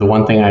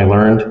one thing I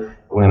learned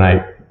when I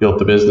built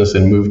the business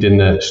and moved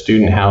into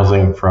student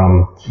housing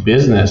from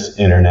business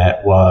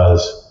internet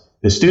was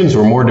the students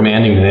were more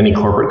demanding than any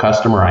corporate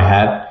customer I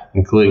had,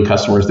 including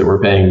customers that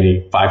were paying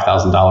me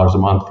 $5,000 a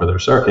month for their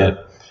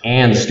circuit,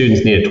 and the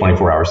students needed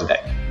 24 hours a day.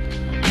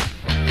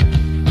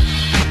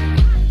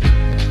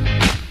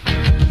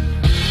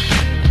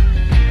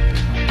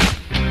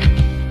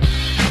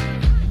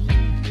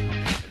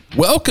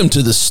 Welcome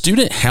to the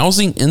Student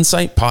Housing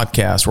Insight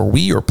Podcast, where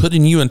we are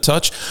putting you in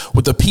touch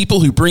with the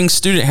people who bring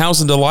student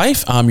housing to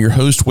life. I'm your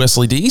host,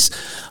 Wesley Dees.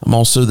 I'm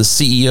also the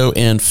CEO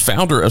and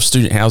founder of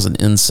Student Housing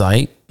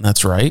Insight.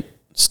 That's right.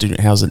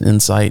 Student Housing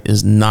Insight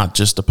is not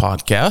just a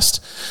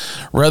podcast.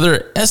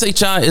 Rather,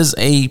 SHI is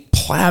a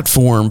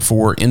platform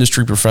for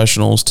industry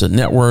professionals to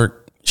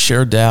network,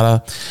 share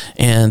data,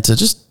 and to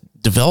just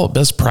develop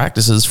best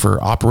practices for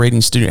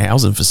operating student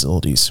housing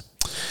facilities.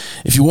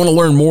 If you want to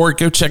learn more,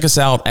 go check us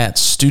out at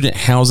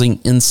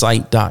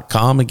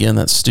studenthousinginsight.com. Again,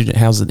 that's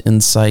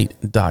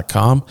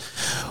studenthousinginsight.com.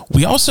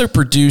 We also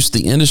produce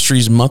the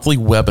industry's monthly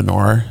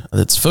webinar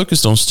that's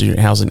focused on student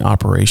housing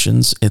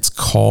operations. It's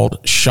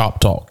called Shop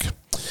Talk.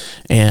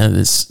 And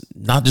it's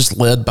not just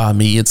led by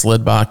me, it's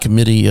led by a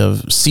committee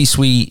of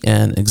C-suite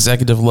and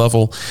executive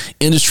level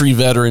industry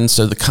veterans.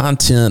 So the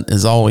content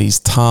is always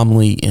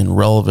timely and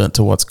relevant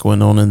to what's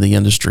going on in the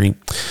industry.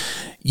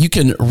 You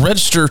can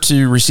register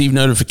to receive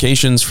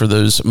notifications for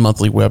those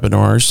monthly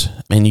webinars,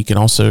 and you can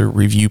also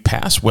review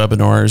past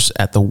webinars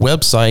at the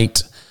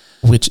website,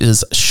 which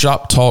is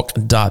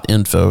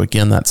shoptalk.info.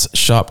 Again, that's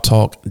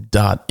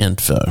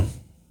shoptalk.info.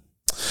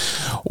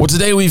 Well,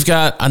 today we've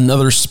got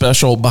another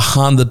special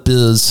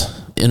Behind-the-Biz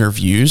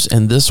interviews,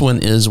 and this one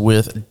is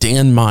with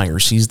Dan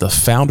Myers. He's the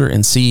founder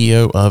and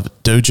CEO of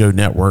Dojo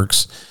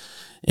Networks.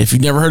 If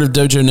you've never heard of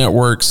Dojo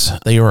Networks,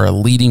 they are a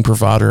leading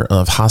provider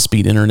of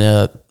high-speed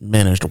internet,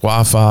 managed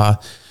Wi-Fi,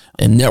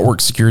 and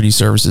network security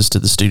services to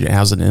the student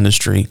housing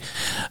industry.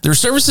 Their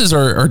services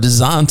are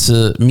designed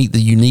to meet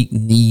the unique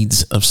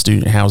needs of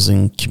student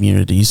housing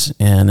communities.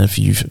 And if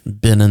you've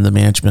been in the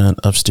management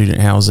of student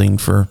housing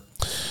for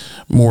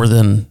more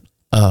than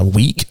a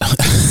week,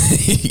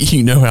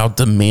 you know how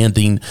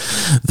demanding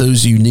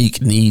those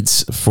unique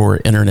needs for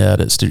internet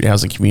at student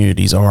housing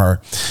communities are.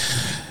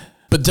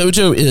 But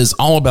Dojo is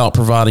all about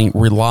providing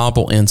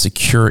reliable and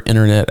secure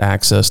internet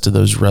access to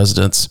those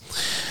residents.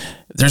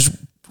 There's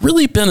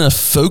really been a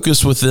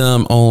focus with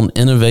them on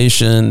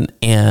innovation,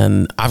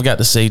 and I've got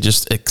to say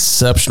just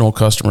exceptional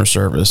customer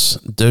service.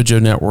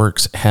 Dojo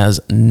Networks has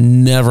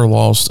never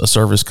lost a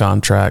service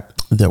contract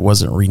that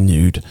wasn't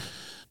renewed.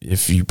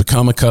 If you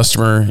become a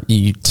customer,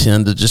 you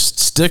tend to just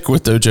stick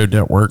with Dojo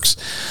Networks.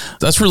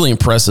 That's really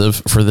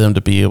impressive for them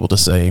to be able to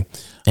say.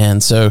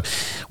 And so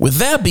with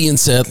that being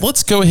said,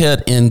 let's go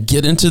ahead and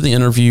get into the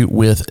interview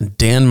with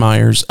Dan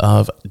Myers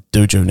of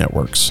Dojo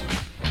Networks.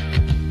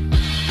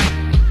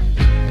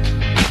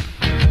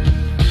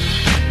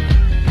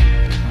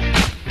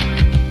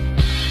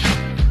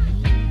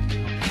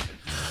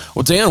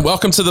 Well, Dan,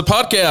 welcome to the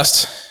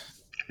podcast.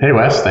 Hey,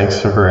 Wes.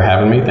 Thanks for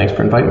having me. Thanks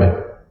for inviting me.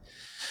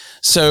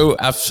 So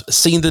I've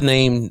seen the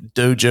name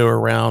Dojo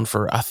around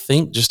for, I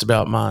think, just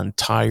about my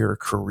entire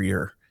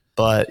career.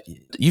 But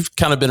you've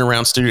kind of been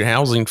around student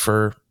housing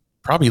for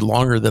probably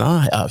longer than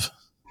I have.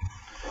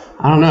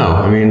 I don't know.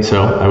 I mean,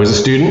 so I was a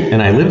student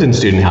and I lived in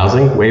student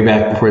housing way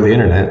back before the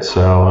internet.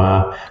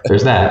 So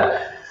there's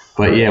that.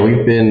 But yeah,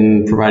 we've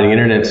been providing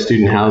internet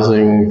student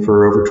housing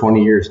for over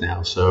 20 years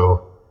now.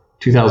 So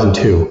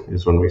 2002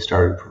 is when we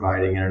started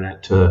providing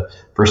internet to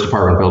first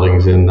apartment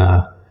buildings in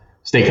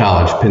State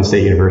College, Penn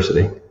State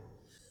University.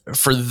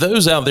 For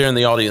those out there in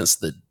the audience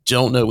that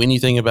don't know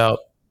anything about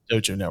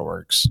Dojo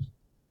Networks,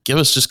 give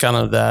us just kind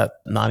of that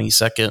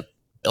 90-second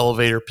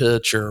elevator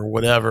pitch or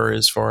whatever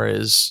as far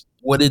as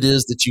what it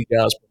is that you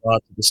guys provide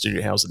to the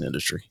student housing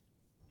industry.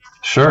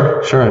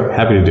 Sure.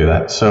 Happy to do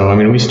that. So, I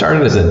mean, we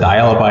started as a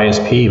dial-up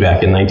ISP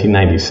back in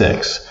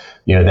 1996,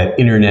 that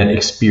internet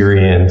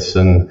experience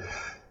and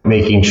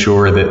making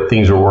sure that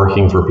things were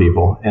working for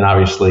people. And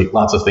obviously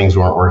lots of things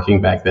weren't working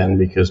back then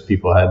because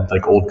people had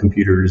like old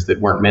computers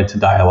that weren't meant to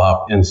dial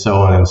up and so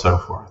on and so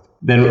forth.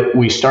 Then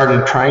we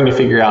started trying to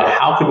figure out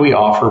how could we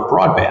offer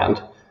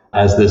broadband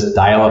as this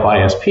dial-up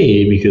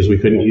ISP because we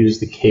couldn't use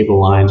the cable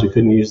lines, we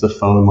couldn't use the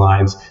phone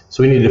lines,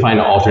 so we needed to find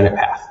an alternate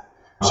path.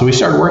 So we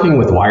started working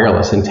with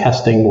wireless and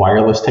testing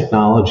wireless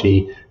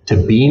technology to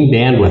beam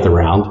bandwidth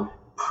around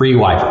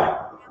pre-Wi-Fi.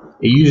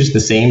 It uses the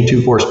same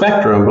 2.4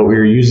 spectrum, but we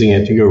were using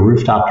it to go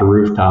rooftop to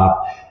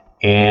rooftop.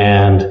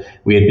 And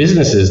we had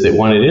businesses that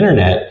wanted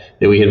internet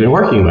that we had been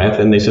working with,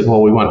 and they said,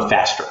 well, we want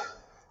faster.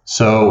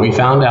 So we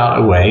found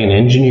out a way and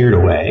engineered a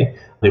way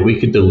that we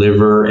could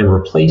deliver and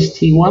replace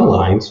T1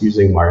 lines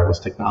using wireless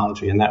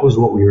technology. And that was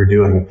what we were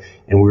doing.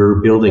 And we were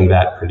building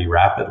that pretty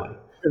rapidly.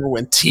 Remember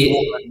when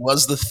T1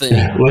 was the thing?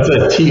 What's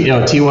a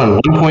T1?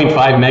 1.5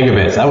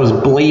 megabits. That was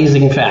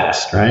blazing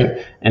fast,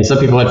 right? And some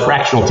people had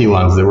fractional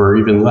T1s that were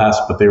even less,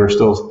 but they were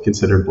still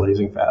considered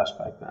blazing fast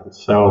back then.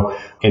 So,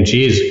 and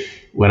geez,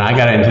 when I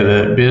got into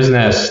the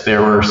business,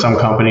 there were some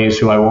companies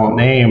who I won't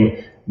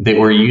name that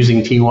were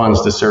using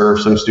T1s to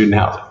serve some student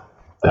housing.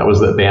 That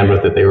was the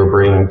bandwidth that they were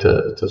bringing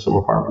to some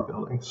apartment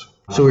buildings.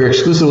 So we were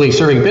exclusively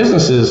serving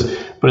businesses,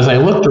 but as I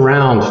looked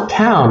around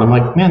town, I'm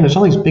like, man, there's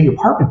all these big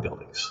apartment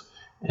buildings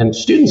and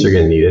students are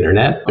going to need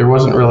internet. There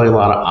wasn't really a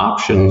lot of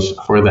options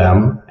for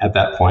them at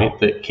that point.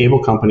 The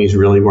cable companies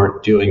really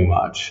weren't doing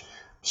much.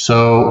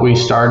 So we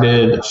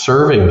started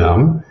serving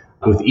them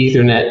with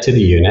Ethernet to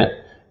the unit.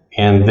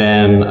 And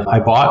then I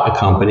bought a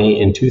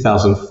company in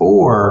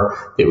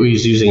 2004 that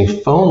was using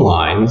phone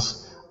lines.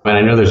 And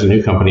I know there's a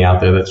new company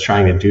out there that's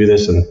trying to do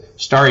this, and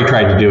Starry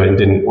tried to do it and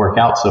didn't work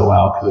out so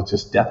well because it's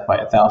just death by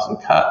 1,000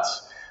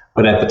 cuts.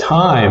 But at the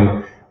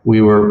time,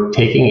 we were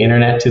taking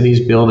internet to these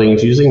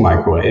buildings using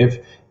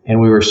microwave, and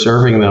we were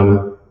serving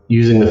them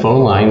using the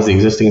phone lines, the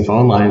existing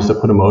phone lines, to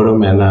put a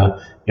modem and a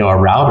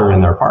router in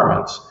their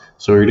apartments.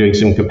 So we were doing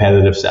some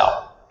competitive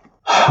sell.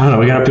 I don't know,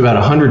 we got up to about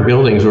 100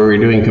 buildings where we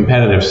were doing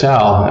competitive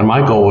sell, and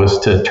my goal was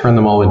to turn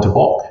them all into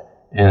bulk.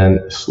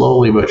 And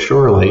slowly but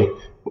surely,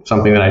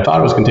 something that I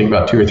thought was going to take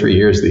about 2 or 3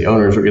 years, the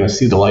owners were going to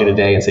see the light of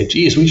day and say,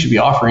 geez, we should be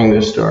offering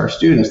this to our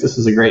students. This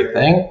is a great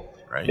thing.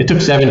 Right. It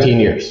took 17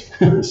 years.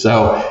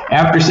 So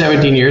after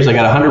 17 years, I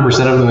got 100%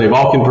 of them. They've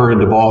all converted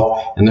to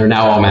bulk, and they're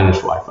now all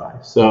managed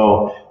Wi-Fi.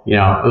 So,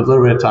 a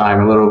little bit of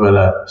time, a little bit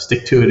of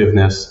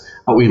stick-to-itiveness,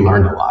 but we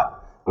learned a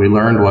lot. We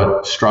learned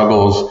what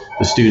struggles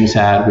the students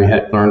had. We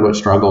had learned what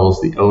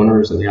struggles the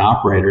owners and the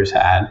operators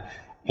had.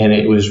 And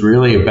it was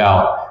really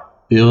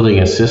about building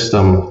a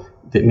system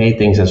that made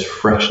things as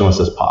frictionless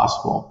as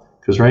possible.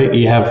 Because, right,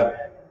 you have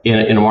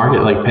in a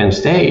market like Penn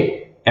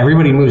State,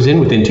 everybody moves in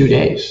within 2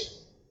 days.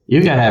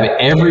 You've got to have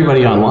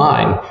everybody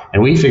online.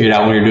 And we figured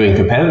out when we were doing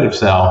competitive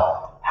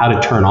sell how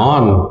to turn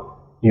on,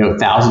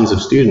 thousands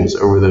of students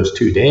over those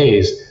 2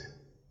 days.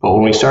 But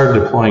when we started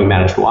deploying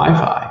managed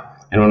Wi-Fi,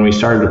 and when we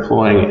started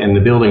deploying in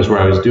the buildings where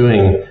I was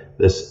doing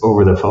this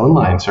over the phone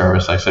line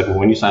service, I said, well,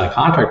 when you sign a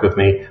contract with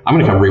me, I'm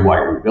going to come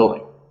rewire your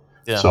building.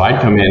 Yeah. So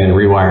I'd come in and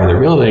rewire the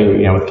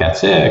building, with Cat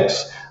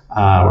 6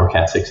 or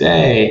Cat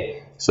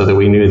 6A, so that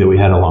we knew that we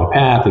had a long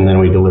path, and then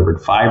we delivered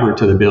fiber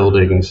to the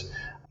buildings,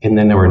 and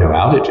then there were no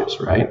outages,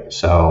 right?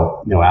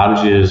 So no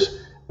outages.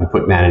 We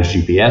put managed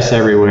GPS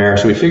everywhere.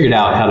 So we figured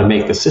out how to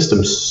make the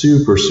system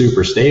super,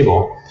 super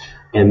stable.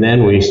 And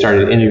then we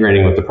started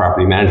integrating with the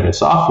property management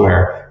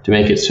software to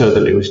make it so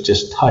that it was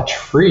just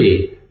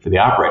touch-free for the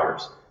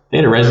operators. They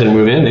had a resident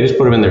move in, they just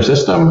put them in their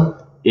system.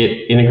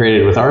 It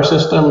integrated with our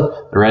system.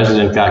 The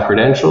resident got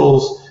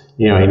credentials,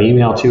 an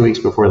email 2 weeks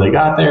before they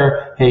got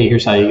there. Hey,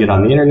 here's how you get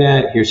on the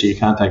internet. Here's who you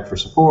contact for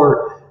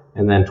support.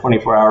 And then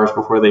 24 hours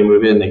before they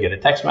move in, they get a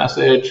text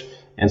message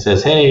and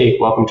says, hey,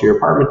 welcome to your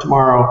apartment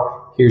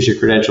tomorrow. Here's your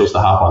credentials to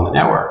hop on the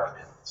network.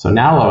 So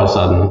now all of a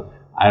sudden,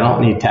 I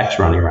don't need techs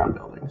running around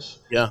buildings.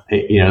 Yeah.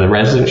 The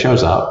resident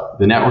shows up,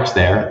 the network's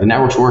there, the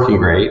network's working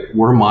great.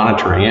 We're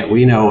monitoring it.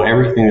 We know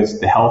everything is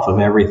the health of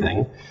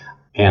everything.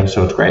 And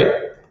so it's great.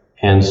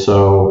 And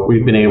so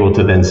we've been able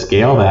to then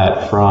scale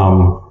that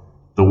from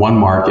the one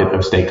market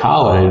of State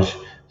College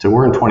to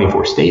we're in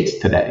 24 states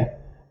today.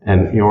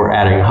 And we're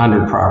adding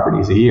 100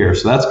 properties a year.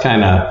 So that's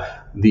kind of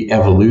the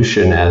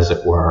evolution, as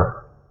it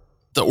were.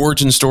 The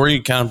origin story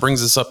kind of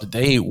brings us up to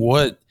date.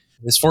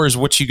 As far as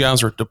what you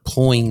guys are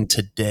deploying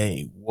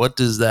today, what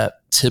does that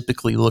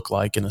typically look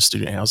like in a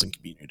student housing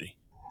community?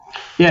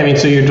 Yeah,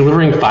 so you're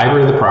delivering fiber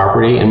to the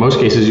property. In most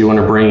cases, you want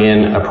to bring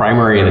in a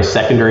primary and a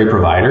secondary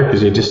provider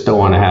because you just don't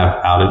want to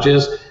have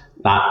outages.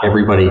 Not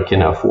everybody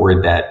can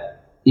afford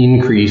that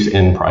increase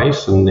in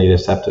price, and they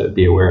just have to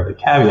be aware of the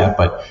caveat.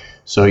 But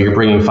so you're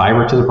bringing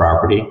fiber to the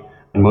property.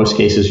 In most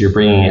cases, you're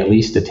bringing at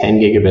least a 10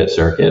 gigabit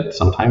circuit,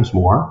 sometimes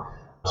more,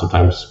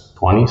 sometimes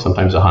 20,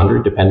 sometimes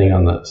 100, depending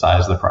on the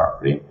size of the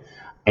property.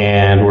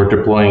 And we're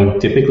deploying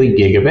typically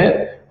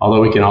gigabit,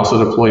 although we can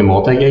also deploy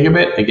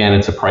multi-gigabit. Again,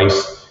 it's a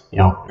price.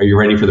 Are you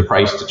ready for the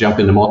price to jump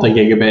into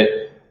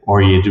multi-gigabit,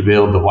 or you to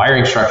build the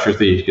wiring structures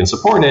that you can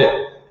support it,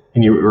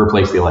 and you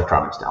replace the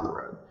electronics down the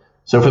road?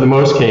 So for the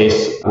most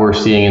case, we're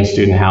seeing in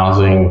student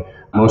housing,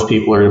 most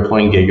people are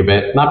deploying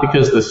gigabit, not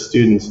because the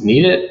students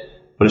need it,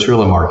 but it's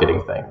really a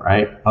marketing thing,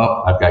 right?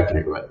 Oh, I've got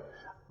gigabit.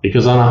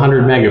 Because on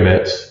 100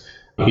 megabits,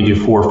 you can do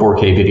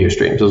 4K video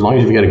streams, as long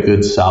as you've got a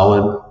good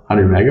solid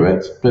 100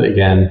 megabits. But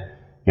again,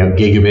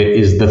 gigabit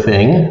is the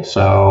thing.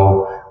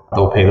 So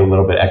they'll pay a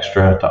little bit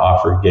extra to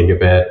offer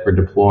gigabit. We're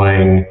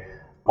deploying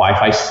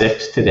Wi-Fi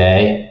 6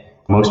 today.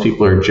 Most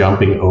people are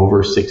jumping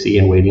over 6E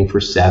and waiting for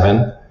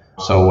 7.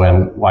 So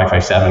when Wi-Fi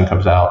 7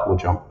 comes out, we'll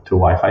jump to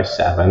Wi-Fi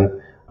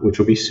 7, which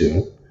will be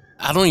soon.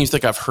 I don't even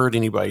think I've heard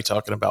anybody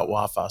talking about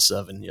Wi-Fi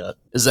 7 yet.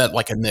 Is that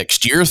like a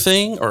next year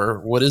thing, or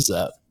what is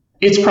that?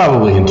 It's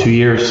probably in 2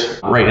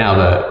 years. Right now,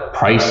 the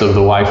price of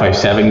the Wi-Fi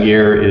 7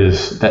 gear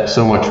is that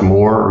so much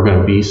more, or going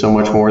to be so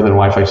much more than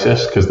Wi-Fi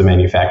 6, because the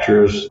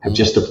manufacturers have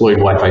just deployed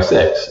Wi-Fi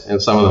 6.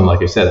 And some of them,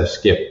 like I said, have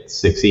skipped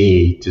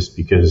 6E just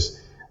because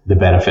the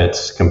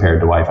benefits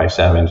compared to Wi-Fi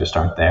 7 just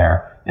aren't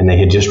there. And they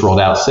had just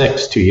rolled out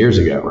 6 2 years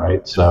ago,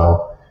 right?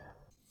 So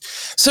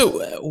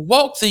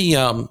walk the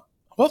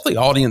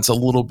audience a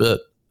little bit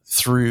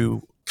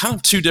through kind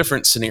of two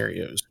different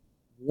scenarios.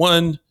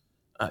 One,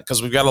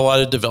 because we've got a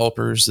lot of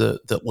developers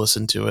that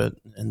listen to it.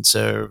 And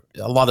so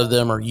a lot of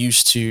them are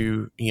used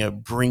to,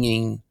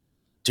 bringing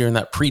during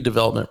that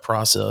pre-development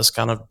process,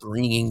 kind of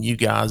bringing you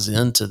guys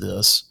into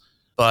this.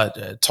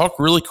 But talk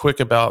really quick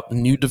about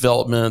new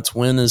developments.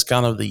 When is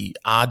kind of the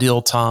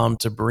ideal time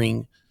to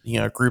bring,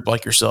 a group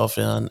like yourself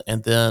in?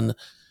 And then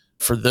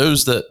for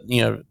those that,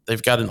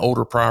 they've got an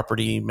older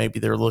property, maybe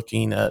they're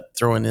looking at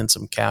throwing in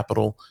some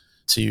capital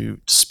to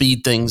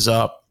speed things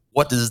up.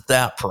 What does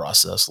that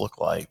process look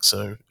like?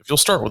 So if you'll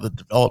start with the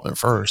development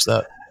first,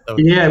 that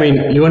would Yeah, I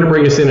mean, you want to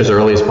bring us in as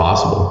early as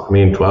possible. I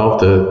mean, 12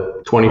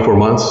 to 24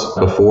 months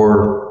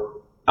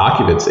before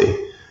occupancy.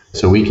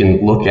 So we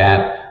can look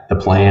at the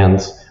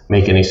plans,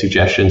 make any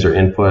suggestions or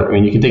input. I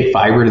mean, you can take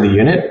fiber to the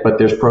unit, but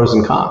there's pros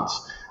and cons.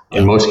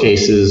 In most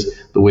cases,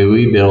 the way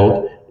we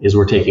build is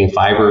we're taking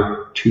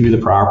fiber to the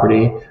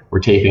property,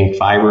 we're taping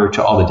fiber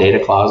to all the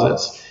data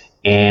closets,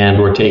 and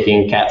we're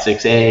taking Cat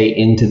 6A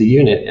into the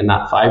unit and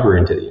not fiber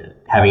into the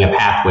unit, having a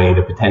pathway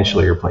to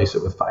potentially replace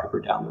it with fiber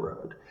down the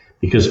road.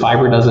 Because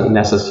fiber doesn't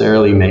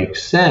necessarily make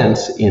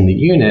sense in the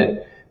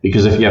unit,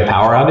 because if you have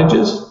power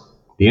outages,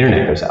 the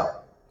internet goes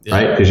out,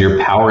 right? Because you're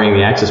powering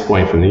the access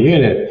point from the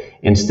unit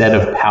instead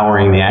of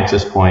powering the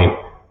access point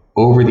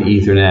over the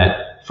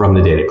Ethernet from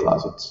the data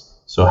closets.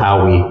 So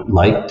how we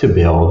like to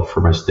build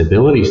from a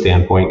stability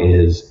standpoint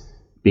is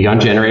be on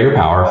generator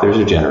power if there's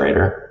a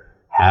generator,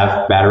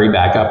 have battery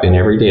backup in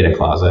every data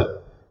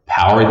closet,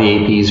 power the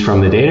APs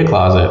from the data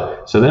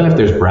closet. So then if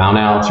there's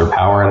brownouts or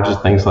power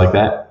outages, things like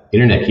that,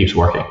 internet keeps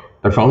working.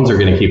 Their phones are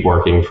going to keep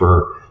working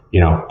for,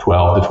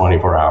 12 to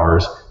 24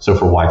 hours. So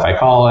for Wi-Fi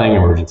calling,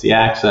 emergency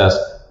access,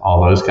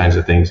 all those kinds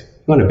of things,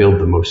 you want to build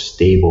the most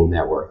stable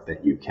network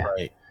that you can.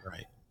 Right.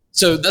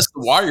 So that's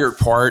the wired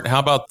part. How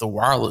about the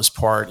wireless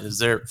part? Is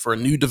there, for a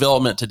new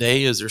development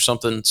today, is there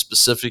something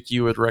specific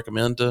you would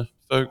recommend to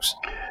folks?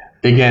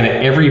 Again,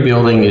 every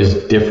building is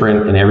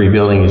different and every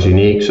building is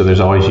unique. So there's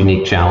always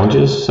unique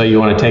challenges. So you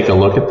want to take a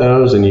look at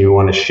those and you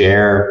want to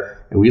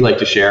share. And we like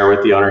to share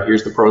with the owner,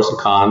 here's the pros and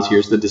cons,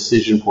 here's the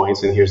decision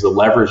points, and here's the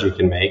levers you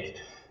can make,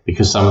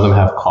 because some of them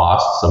have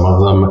costs, some of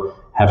them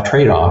have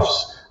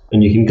trade-offs,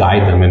 and you can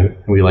guide them. And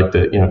we like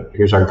to,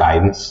 here's our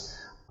guidance.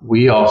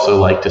 We also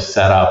like to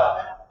set up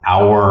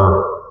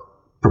our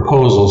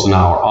proposals and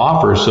our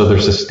offers so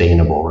they're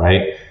sustainable,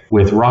 right?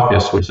 With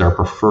Ruckus, which is our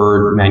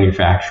preferred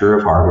manufacturer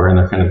of hardware, and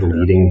they're kind of the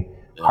leading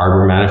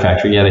hardware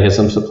manufacturer. Yeah, they had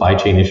some supply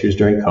chain issues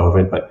during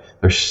COVID, but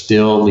they're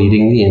still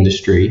leading the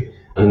industry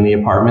in the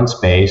apartment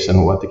space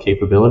and what the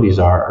capabilities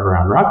are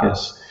around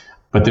Ruckus.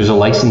 But there's a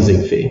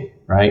licensing fee,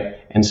 right?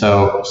 And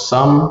so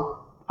some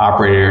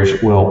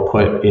operators will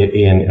put it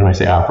in, and when I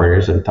say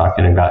operators, I'm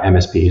talking about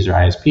MSPs or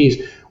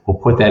ISPs, will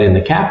put that in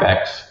the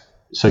CapEx.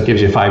 So it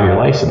gives you a 5-year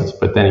license.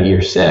 But then at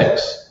year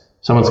 6,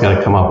 someone's got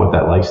to come up with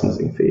that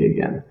licensing fee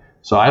again.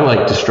 So I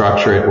like to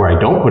structure it where I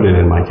don't put it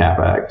in my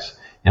CapEx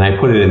and I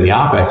put it in the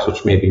OpEx,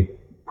 which maybe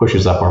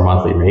pushes up our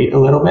monthly rate a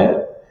little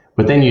bit.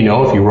 But then,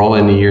 if you roll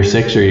into year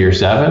 6 or year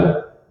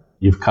 7,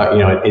 you've cut,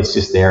 it's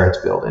just there, it's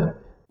built in.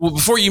 Well,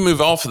 before you move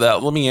off of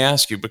that, let me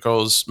ask you,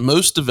 because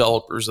most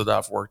developers that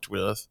I've worked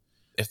with,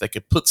 if they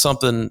could put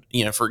something,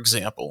 for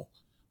example,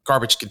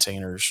 garbage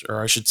containers,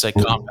 or I should say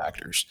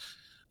compactors,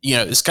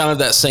 it's kind of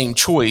that same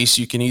choice.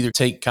 You can either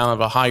take kind of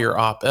a higher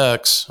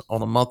OpEx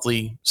on a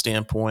monthly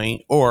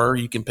standpoint, or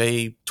you can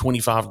pay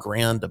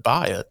 $25,000 to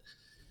buy it.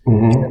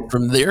 Mm-hmm.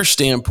 From their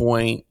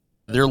standpoint,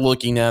 they're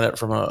looking at it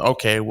from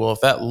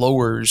if that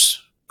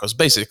lowers, because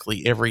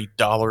basically every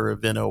dollar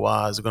of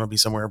NOI is going to be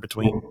somewhere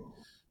between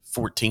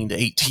 $14 to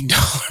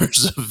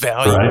 $18 of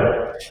value.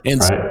 Right.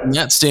 And so from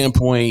that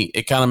standpoint,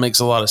 it kind of makes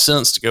a lot of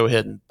sense to go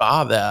ahead and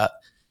buy that.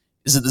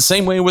 Is it the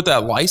same way with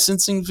that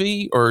licensing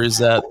fee, or is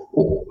that?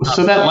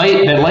 So that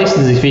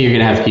licensing fee, you're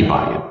going to have to keep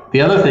buying it.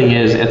 The other thing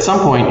is, at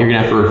some point, you're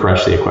going to have to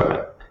refresh the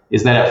equipment.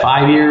 Is that at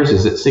 5 years?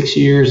 Is it 6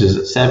 years? Is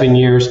it 7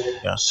 years?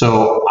 Yeah.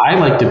 So I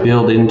like to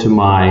build into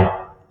my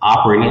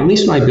operating, at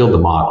least when I build the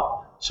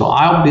model. So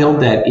I'll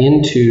build that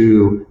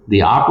into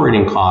the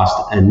operating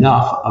cost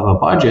enough of a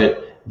budget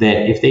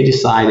that if they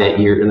decide that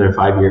year in their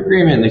 5-year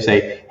agreement, and they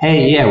say,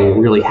 hey, yeah, we're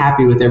really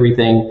happy with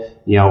everything,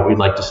 we'd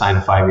like to sign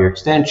a 5-year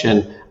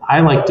extension.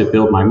 I like to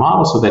build my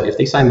model so that if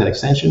they sign that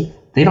extension,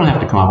 they don't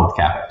have to come up with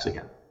CapEx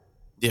again.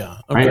 Yeah.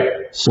 Okay.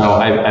 Right. So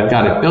I've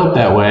got it built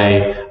that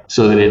way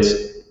so that it's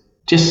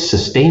just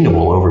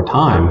sustainable over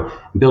time.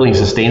 I'm building a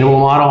sustainable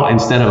model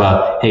instead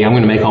of hey, I'm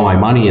going to make all my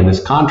money in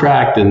this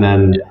contract and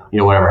then,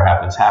 whatever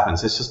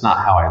happens. It's just not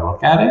how I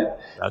look at it.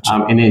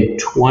 Gotcha. And in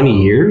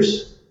 20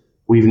 years,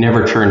 we've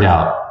never churned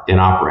out an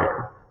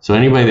operator. So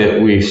anybody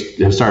that we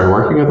have started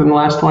working with in the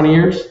last 20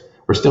 years,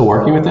 we're still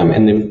working with them,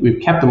 and we've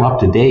kept them up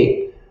to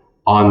date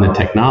on the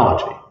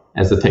technology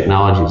as the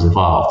technology's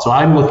evolved. So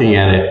I'm looking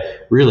at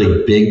it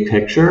really big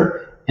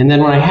picture. And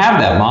then when I have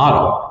that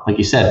model, like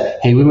you said,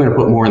 hey, we want to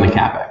put more in the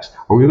CapEx,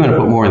 or we want to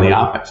put more in the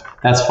OpEx.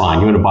 That's fine.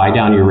 You want to buy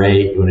down your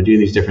rate. You want to do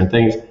these different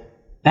things.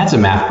 That's a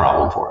math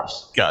problem for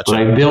us. Gotcha.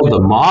 But I build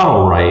the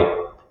model right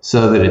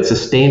so that it's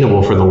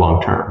sustainable for the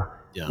long term.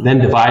 Yeah. Then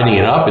dividing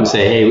it up and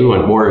say, hey, we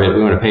want more of it.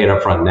 We want to pay it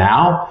up front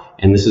now,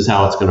 and this is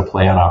how it's going to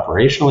play out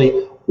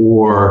operationally.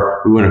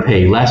 Or we want to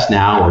pay less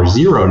now or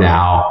zero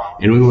now,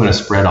 and we want to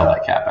spread all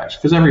that CapEx,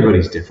 because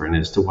everybody's different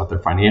as to what their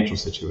financial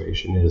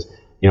situation is.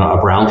 A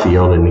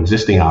brownfield, an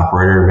existing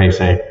operator may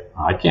say,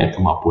 I can't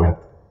come up with,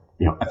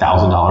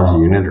 $1,000 a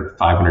unit or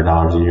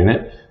 $500 a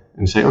unit,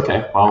 and say,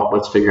 okay, well,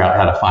 let's figure out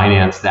how to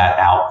finance that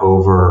out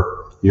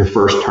over your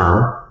first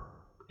term,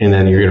 and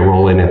then you're going to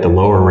roll in at the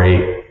lower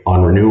rate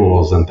on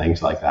renewals and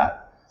things like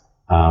that.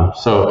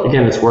 So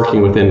again, it's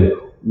working within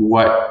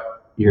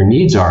what your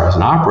needs are as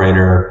an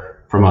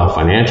operator from a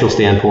financial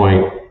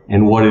standpoint,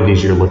 and what it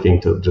is you're looking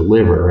to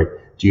deliver.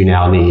 Like, do you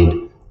now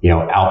need,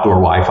 outdoor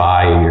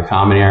Wi-Fi in your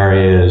common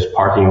areas,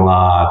 parking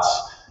lots,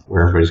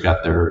 where everybody's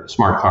got their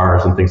smart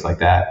cars and things like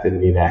that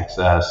need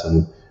access,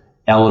 and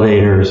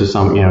elevators is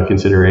some,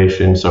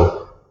 consideration.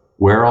 So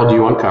where all do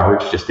you want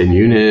coverage, just in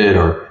unit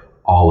or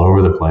all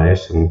over the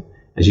place? And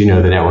as you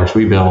know, the networks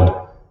we build,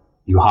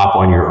 you hop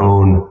on your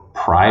own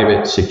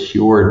private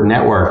secured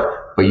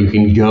network, but you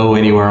can go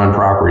anywhere on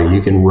property.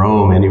 You can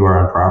roam anywhere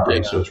on property.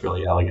 Yeah. So it's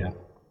really elegant.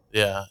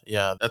 Yeah.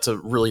 That's a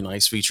really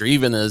nice feature,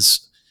 even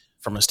as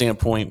from a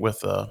standpoint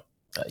with,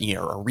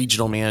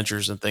 regional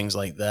managers and things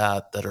like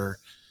that are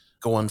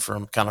going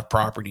from kind of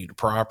property to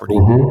property,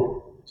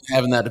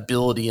 having that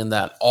ability in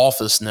that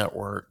office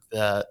network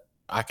that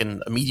I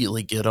can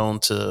immediately get on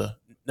to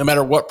no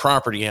matter what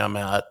property I'm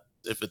at.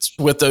 If it's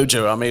with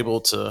Dojo, I'm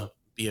able to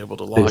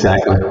log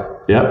exactly. In.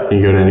 Yep.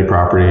 You go to any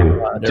property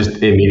and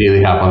just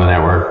immediately hop on the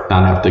network,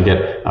 not have to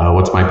get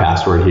what's my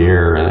password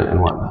here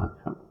and whatnot.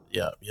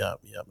 Yeah.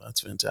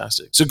 That's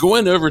fantastic. So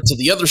going over to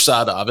the other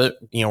side of it,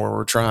 where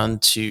we're trying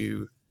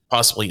to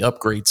possibly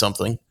upgrade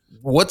something,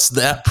 what's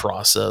that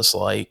process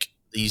like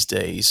these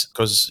days?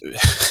 Because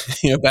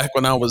back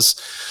when I was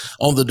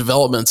on the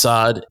development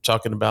side,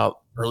 talking about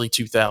early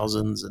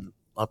 2000s and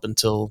up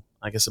until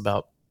I guess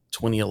about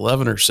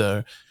 2011 or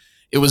so,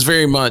 it was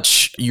very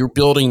much you're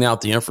building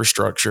out the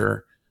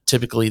infrastructure.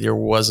 Typically, there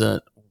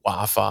wasn't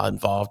Wi-Fi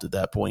involved at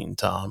that point in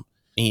time.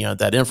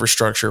 That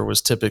infrastructure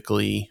was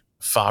typically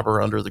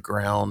fiber under the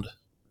ground.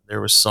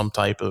 There was some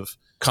type of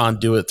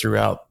conduit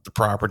throughout the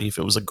property, if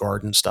it was a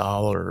garden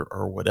style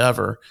or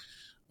whatever.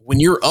 When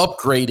you're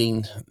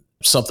upgrading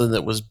something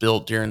that was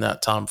built during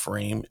that time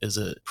frame, is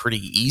it pretty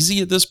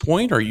easy at this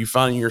point? Or are you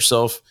finding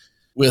yourself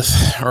with,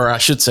 or I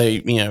should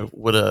say,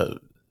 would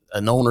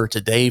an owner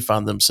today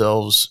find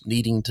themselves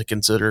needing to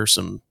consider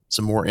some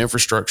more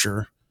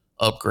infrastructure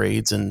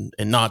upgrades and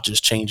not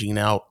just changing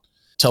out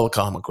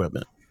telecom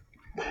equipment?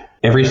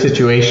 Every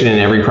situation and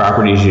every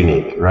property is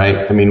unique,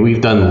 right? I mean,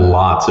 we've done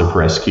lots of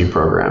rescue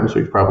programs.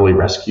 We've probably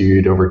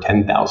rescued over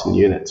 10,000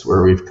 units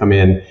where we've come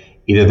in,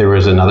 either there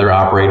was another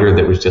operator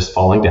that was just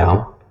falling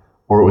down,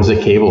 or it was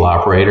a cable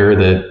operator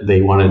that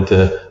they wanted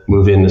to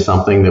move into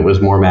something that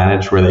was more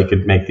managed, where they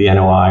could make the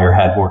NOI or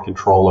had more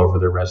control over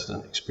their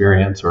resident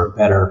experience or a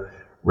better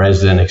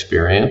resident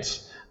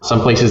experience. Some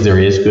places there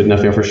is good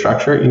enough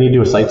infrastructure. You need to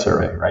do a site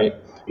survey, right?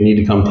 You need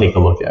to come take a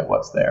look at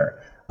what's there.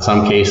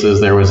 Some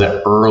cases there was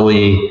an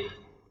early,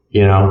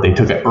 they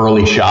took an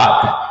early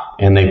shot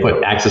and they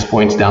put access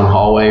points down the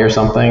hallway or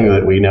something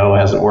that we know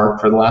hasn't worked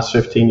for the last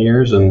 15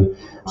 years. And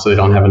so they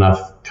don't have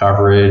enough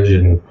coverage,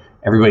 and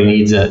everybody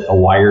needs a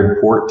wired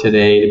port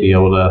today to be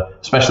able to,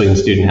 especially in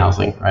student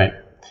housing, right?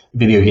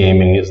 Video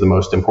gaming is the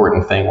most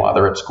important thing while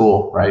they're at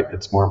school, right?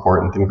 It's more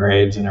important than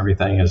grades and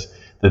everything, is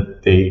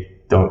that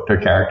their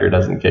character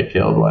doesn't get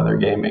killed while they're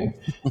gaming.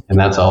 And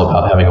that's all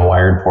about having a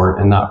wired port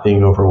and not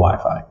being over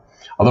Wi-Fi.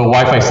 Although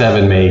Wi-Fi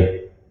 7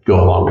 may go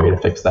a long way to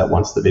fix that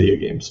once the video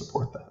games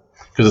support that,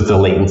 because it's a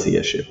latency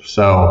issue.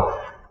 So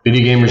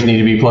video gamers need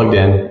to be plugged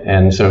in.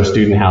 And so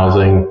student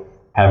housing,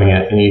 having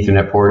an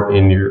Ethernet port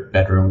in your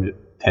bedroom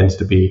tends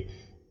to be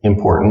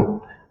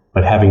important,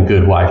 but having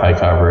good Wi-Fi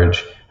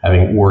coverage,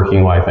 having working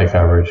Wi-Fi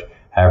coverage,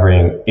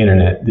 having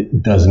internet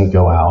that doesn't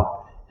go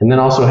out. And then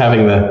also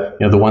having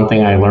the one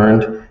thing I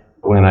learned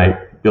when I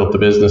built the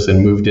business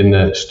and moved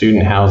into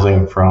student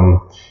housing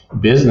from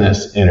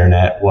business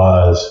internet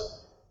was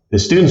the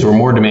students were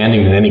more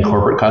demanding than any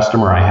corporate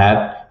customer I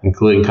had,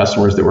 including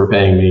customers that were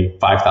paying me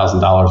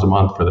 $5,000 a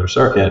month for their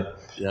circuit.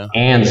 Yeah.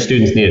 And the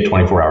students needed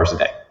 24 hours a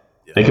day.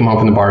 Yeah. They come home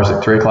from the bars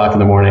at 3 o'clock in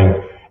the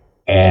morning,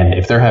 and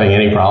if they're having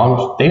any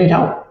problems, they need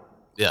help.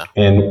 Yeah.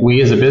 And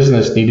we as a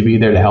business need to be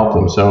there to help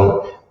them.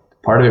 So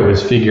part of it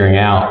was figuring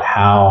out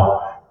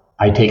how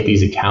I take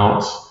these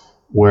accounts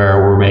where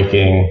we're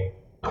making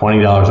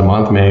 $20 a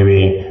month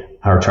maybe,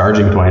 or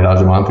charging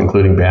 $20 a month,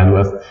 including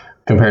bandwidth,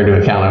 compared to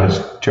an account I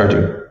was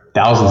charging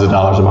thousands of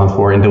dollars a month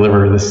for, and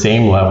deliver the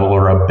same level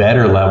or a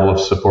better level of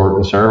support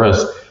and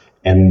service.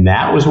 And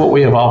that was what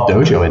we evolved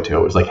Dojo into.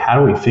 It was like, how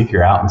do we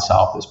figure out and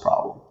solve this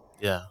problem?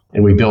 Yeah.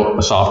 And we built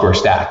a software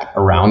stack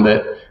around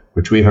it,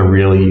 which we have a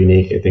really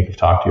unique, I think I've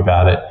talked to you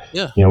about it.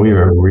 Yeah. We have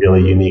a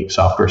really unique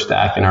software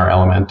stack in our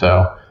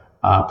Elemento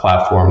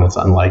platform that's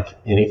unlike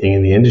anything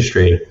in the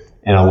industry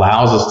and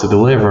allows us to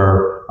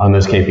deliver on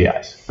those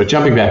KPIs. But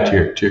jumping back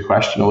to your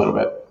question a little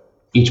bit,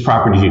 each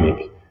property is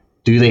unique.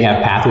 Do they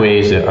have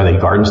pathways? Are they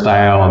garden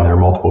style and there are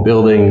multiple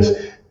buildings?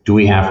 Do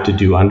we have to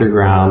do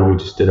underground? We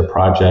just did a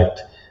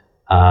project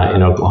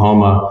in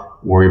Oklahoma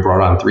where we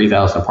brought on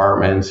 3,000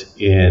 apartments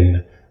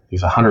in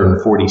these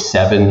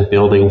 147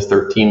 buildings,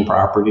 13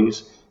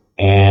 properties,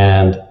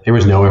 and there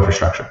was no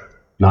infrastructure,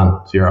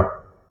 none,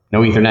 zero.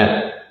 No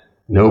Ethernet,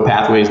 no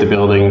pathways to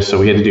buildings. So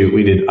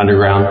we did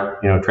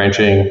underground,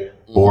 trenching,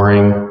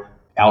 boring,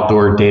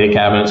 outdoor data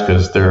cabinets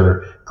because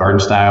they're garden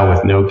style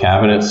with no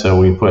cabinets. So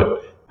we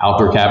put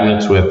outdoor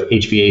cabinets with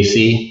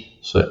HVAC,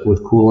 so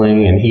with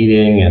cooling and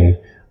heating and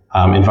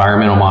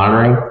environmental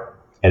monitoring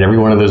at every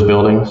one of those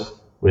buildings,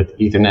 with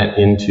Ethernet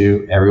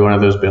into every one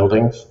of those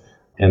buildings.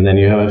 And then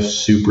you have a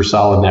super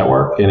solid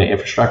network and an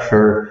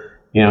infrastructure,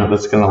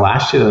 that's going to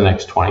last you the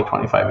next 20,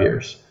 25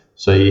 years.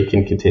 So you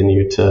can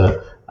continue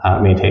to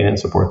maintain and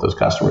support those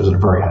customers at a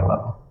very high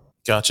level.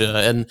 Gotcha.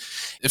 And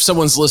if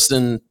someone's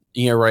listening,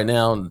 right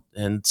now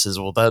and says,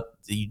 well, that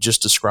you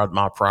just described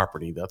my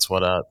property, that's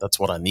what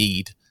I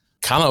need.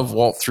 Kind of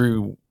walk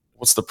through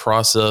what's the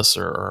process,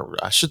 or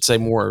I should say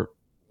more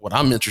what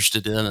I'm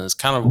interested in is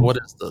kind of what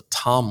is the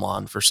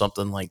timeline for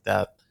something like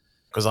that?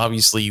 Because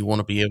obviously you want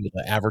to be able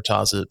to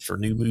advertise it for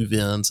new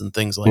move-ins and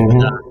things like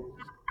that.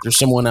 There's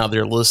someone out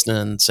there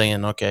listening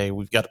saying, okay,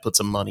 we've got to put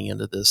some money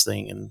into this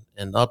thing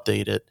and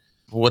update it.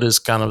 What is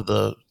kind of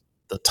the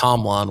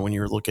timeline when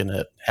you're looking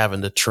at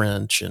having to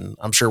trench? And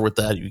I'm sure with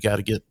that, you got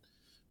to get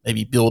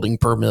maybe building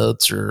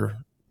permits or.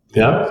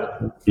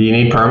 Yep. You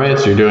need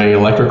permits. You're doing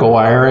electrical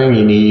wiring.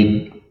 You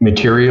need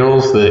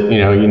materials that,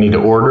 you need to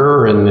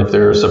order. And if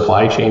there are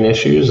supply chain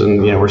issues,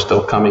 and, we're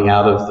still coming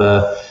out of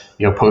the,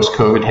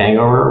 post-COVID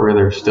hangover where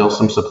there's still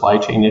some supply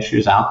chain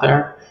issues out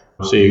there.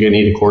 So you're going to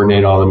need to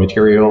coordinate all the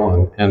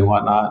material and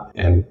whatnot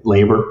and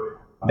labor.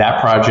 That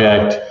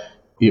project,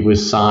 it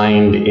was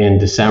signed in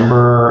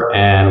December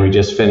and we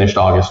just finished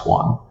August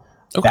 1.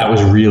 Okay. That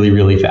was really,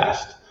 really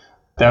fast.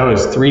 That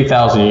was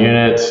 3,000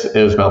 units.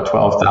 It was about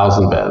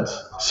 12,000 beds.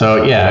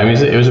 So yeah,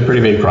 it was a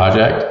pretty big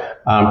project.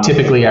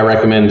 Typically I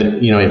recommend,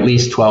 at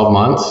least 12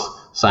 months,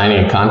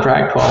 signing a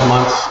contract 12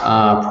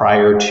 months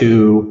prior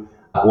to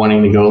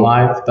wanting to go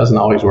live. Doesn't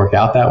always work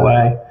out that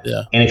way.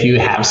 Yeah. And if you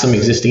have some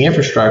existing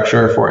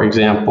infrastructure, for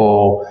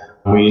example,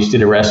 we just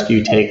did a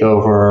rescue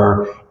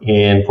takeover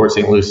in Port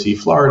St. Lucie,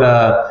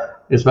 Florida.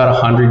 It's about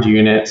 100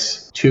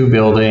 units, 2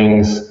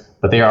 buildings,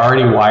 but they are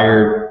already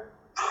wired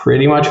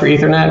pretty much for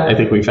Ethernet. I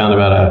think we found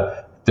about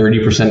a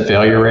 30%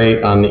 failure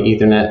rate on the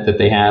Ethernet that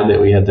they had that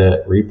we had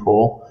to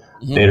repull.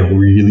 Mm-hmm. They had a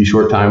really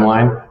short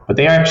timeline, but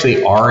they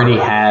actually already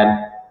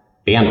had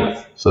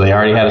bandwidth. So they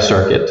already had a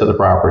circuit to the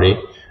property.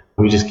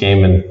 We just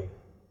came and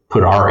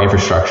put our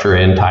infrastructure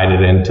in, tied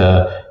it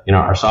into,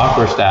 our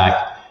software stack.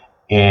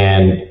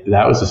 And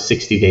that was a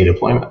 60-day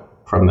deployment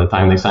from the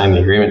time they signed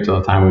the agreement to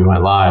the time we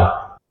went live.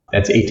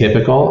 That's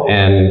atypical.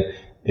 And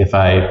if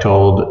I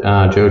told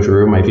Joe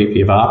Drew, my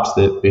VP of Ops,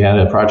 that we had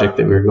a project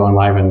that we were going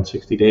live in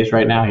 60 days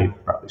right now,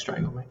 he'd probably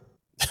strangle me.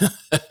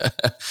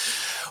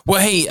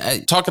 Well,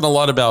 hey, talking a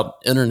lot about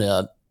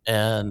internet,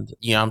 and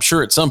I'm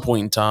sure at some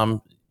point in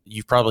time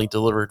you've probably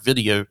delivered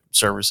video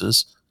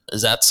services.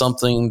 Is that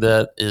something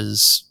that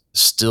is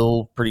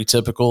still pretty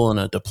typical in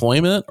a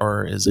deployment,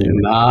 or is it?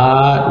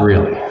 Not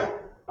really.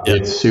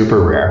 It's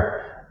super rare.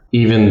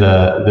 Even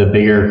the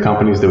bigger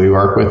companies that we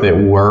work with that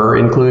were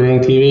including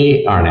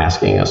TV aren't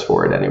asking us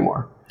for it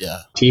anymore. Yeah.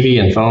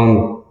 TV and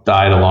phone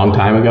died a long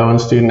time ago in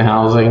student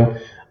housing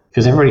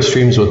because everybody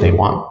streams what they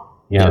want.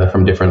 They're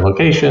from different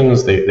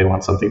locations. They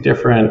want something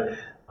different.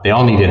 They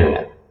all need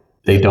internet.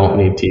 They don't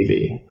need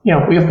TV.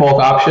 We have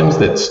bulk options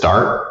that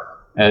start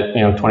at,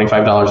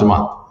 $25 a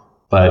month,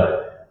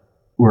 but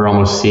we're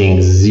almost seeing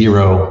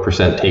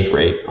 0% take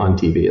rate on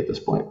TV at this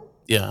point.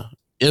 Yeah.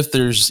 If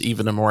there's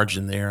even a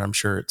margin there, I'm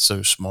sure it's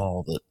so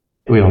small that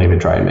we don't even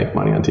try and make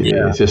money on TV.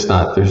 Yeah. It's just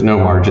not, there's no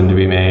margin to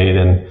be made.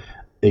 And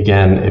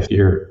again, if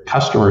your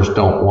customers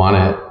don't want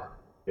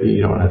it,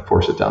 you don't want to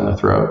force it down their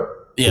throat.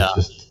 Yeah.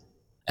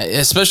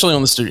 Especially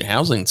on the student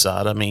housing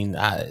side. I mean,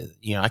 I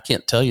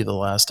can't tell you the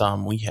last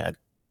time we had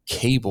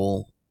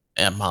cable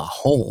at my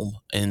home.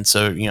 And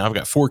so, I've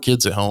got 4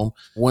 kids at home.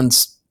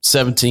 One's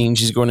 17.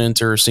 She's going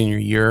into her senior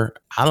year.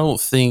 I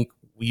don't think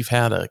we've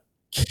had a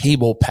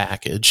cable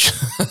package,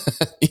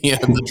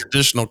 the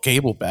traditional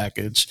cable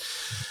package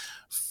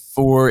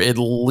for at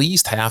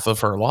least half of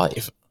her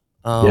life.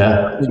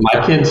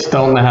 My kids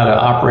don't know how to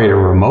operate a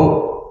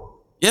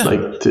remote. Yeah.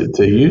 Like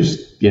to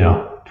use,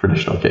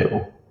 traditional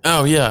cable.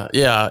 Oh yeah.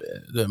 Yeah.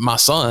 My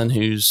son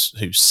who's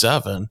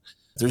 7,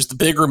 there's the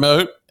big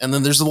remote and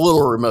then there's the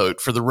little remote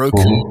for the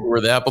Roku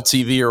or the Apple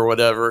TV or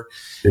whatever.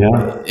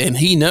 Yeah. And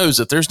he knows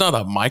if there's not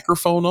a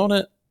microphone on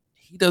it,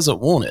 he doesn't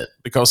want it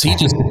because he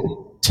just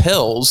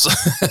tells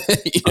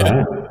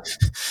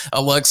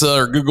Alexa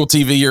or Google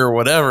TV or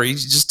whatever. He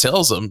just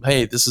tells them,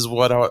 hey, this is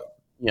what I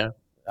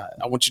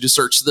want you to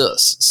search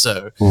this.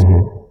 So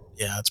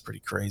yeah, it's pretty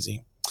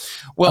crazy.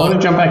 Well, I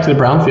want to jump back to the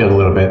brownfield a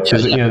little bit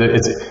because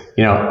it's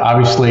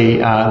obviously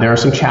there are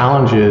some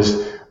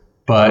challenges,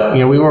 but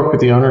we work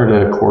with the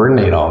owner to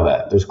coordinate all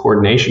that. There's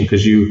coordination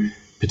because you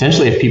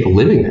potentially have people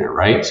living there,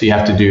 right? So you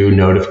have to do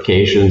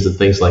notifications and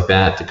things like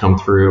that to come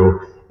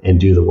through and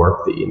do the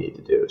work that you need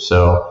to do.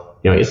 So,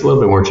 it's a little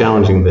bit more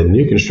challenging than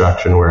new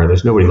construction where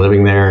there's nobody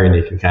living there and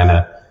you can kind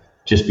of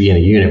just be in a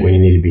unit when you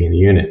need to be in a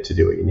unit to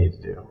do what you need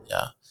to do.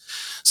 Yeah.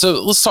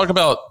 So let's talk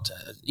about,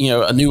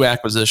 a new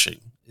acquisition.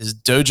 Is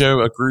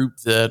Dojo a group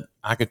that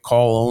I could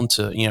call on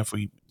to, if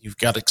you've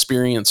got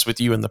experience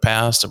with you in the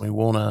past and we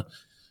want to,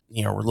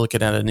 we're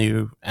looking at a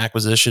new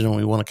acquisition and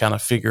we want to kind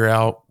of figure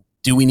out,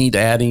 do we need to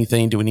add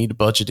anything? Do we need to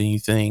budget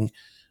anything?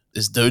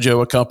 Is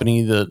Dojo a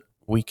company that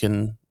we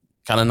can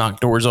kind of knock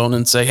doors on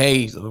and say,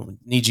 hey,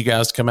 need you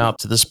guys to come out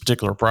to this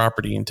particular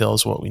property and tell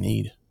us what we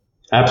need?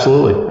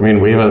 Absolutely. I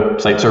mean, we have a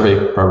site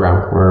survey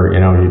program where,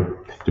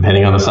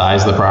 depending on the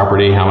size of the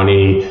property, how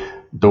many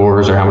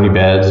doors or how many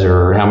beds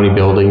or how many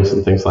buildings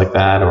and things like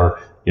that, or,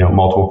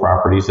 multiple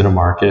properties in a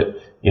market,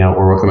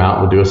 where we'll come out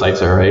and we'll do a site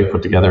survey,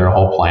 put together a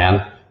whole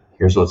plan.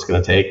 Here's what it's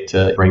going to take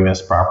to bring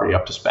this property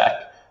up to spec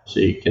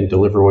so you can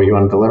deliver what you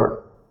want to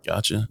deliver.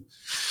 Gotcha.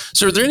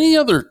 So are there any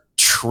other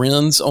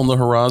trends on the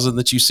horizon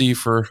that you see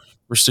for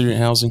student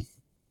housing?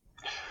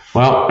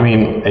 Well, I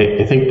mean,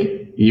 I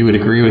think you would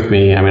agree with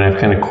me. I mean, I've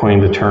kind of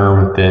coined the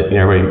term that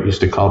everybody used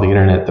to call the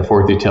internet the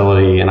fourth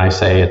utility, and I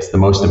say it's the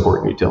most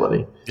important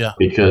utility. Yeah.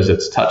 Because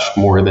it's touched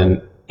more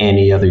than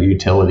any other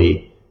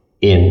utility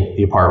in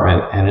the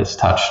apartment, and it's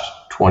touched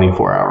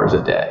 24 hours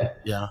a day.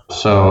 Yeah.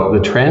 So the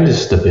trend is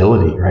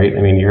stability, right?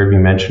 I mean, you heard me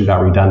mention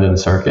about redundant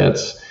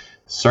circuits.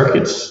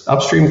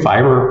 Upstream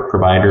fiber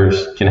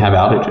providers can have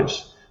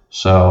outages.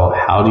 So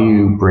how do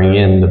you bring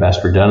in the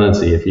best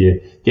redundancy? If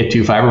you get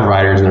two fiber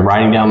providers and they're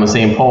riding down the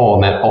same pole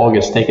and that pole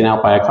gets taken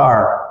out by a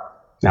car,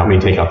 now it may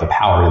take out the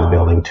power in the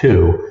building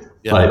too.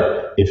 Yeah.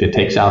 But if it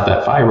takes out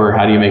that fiber,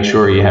 how do you make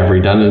sure you have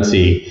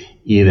redundancy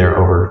either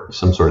over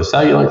some sort of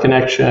cellular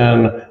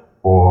connection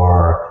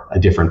or a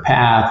different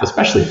path,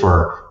 especially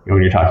for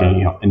when you're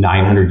talking a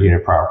 900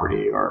 unit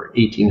property or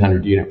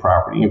 1800 unit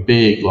property, a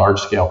big large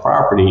scale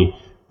property,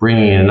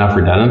 bringing in enough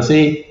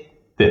redundancy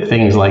that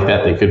things like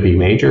that could be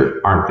major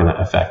aren't going to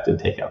affect and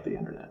take out the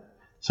internet.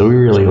 So we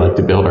really like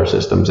to build our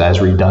systems as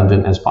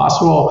redundant as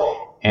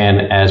possible and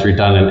as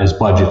redundant as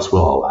budgets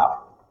will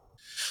allow.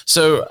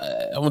 So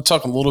I want to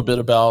talk a little bit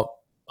about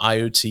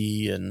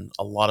IoT and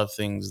a lot of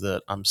things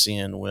that I'm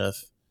seeing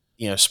with,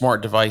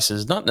 smart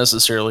devices, not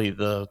necessarily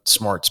the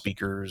smart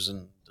speakers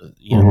and,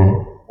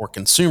 or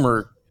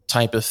consumer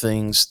type of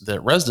things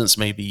that residents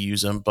may be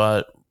using,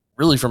 but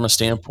really from a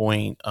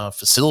standpoint of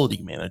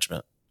facility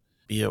management,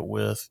 be it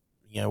with,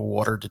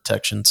 water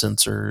detection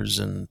sensors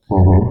and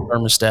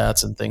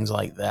thermostats and things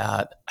like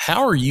that.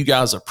 How are you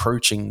guys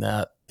approaching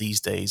that these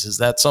days? Is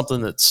that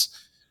something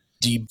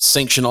do you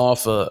sanction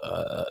off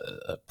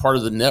a part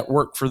of the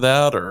network for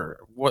that, or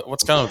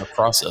what's kind of the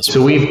process?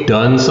 So we've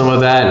done some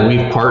of that, and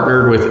we've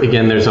partnered with,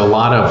 again, there's a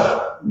lot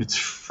of, it's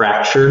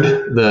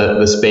fractured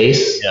the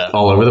space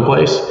all over the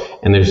place,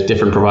 and there's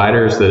different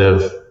providers that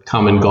have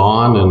come and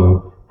gone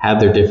and had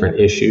their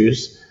different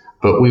issues.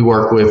 But we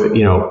work with,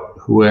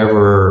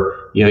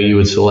 whoever you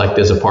would select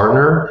as a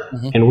partner,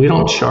 and we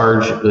don't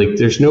charge,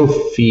 there's no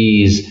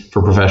fees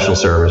for professional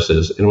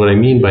services. And what I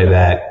mean by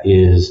that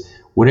is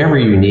whatever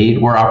you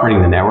need, we're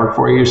operating the network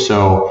for you.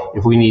 So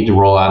if we need to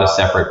roll out a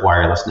separate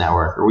wireless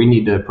network, or we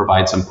need to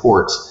provide some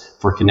ports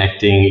for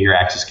connecting your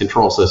access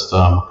control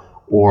system,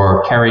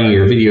 or carrying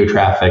your video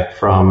traffic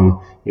from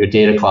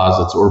data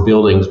closets or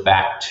buildings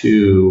back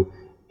to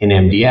an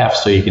MDF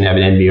so you can have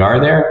an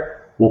NBR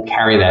there, we'll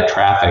carry that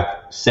traffic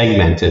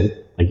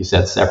segmented, like you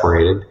said,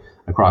 separated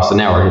across the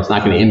network. It's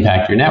not going to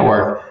impact your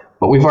network,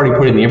 but we've already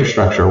put in the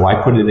infrastructure. Why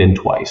put it in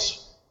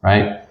twice,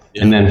 right?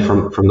 Yeah. And then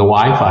from the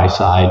Wi-Fi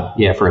side,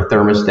 for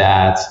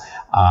thermostats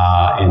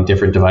and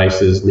different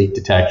devices, leak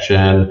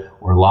detection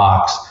or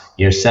locks,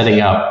 setting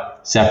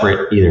up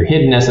separate either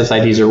hidden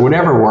SSIDs or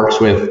whatever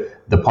works with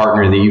the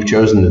partner that you've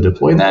chosen to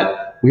deploy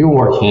that. We will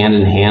work hand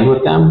in hand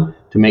with them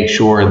to make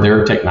sure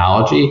their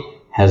technology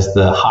has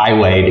the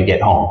highway to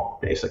get home,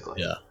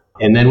 basically. Yeah.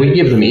 And then we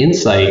give them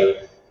insight.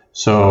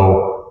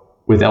 So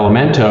with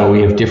Elemento,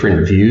 we have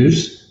different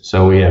views.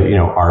 So we have,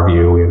 our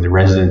view, we have the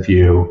resident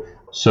view.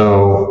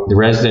 So the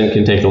resident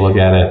can take a look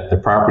at it, the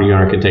property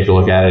owner can take a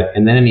look at it,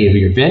 and then any of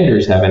your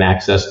vendors have an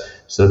access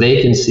so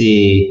they can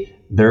see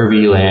their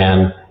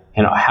VLAN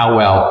and how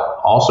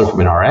well, also from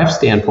an RF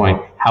standpoint,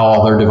 how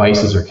all their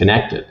devices are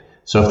connected.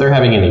 So if they're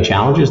having any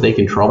challenges, they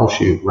can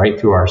troubleshoot right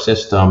through our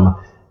system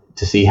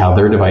to see how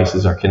their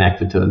devices are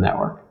connected to the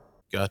network.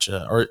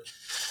 Gotcha. Or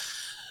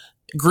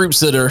groups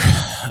that are,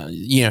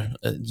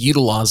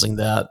 utilizing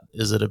that,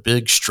 is it a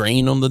big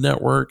strain on the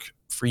network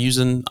for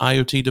using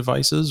IoT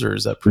devices, or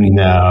is that pretty?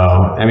 No,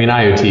 I mean,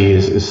 IoT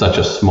is such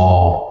a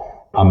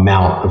small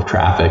amount of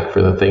traffic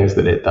for the things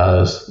that it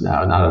does.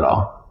 No, not at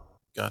all.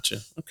 Gotcha.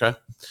 Okay.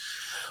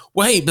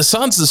 Well, hey,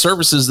 besides the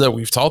services that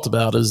we've talked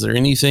about, is there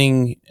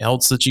anything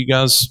else that you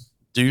guys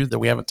do that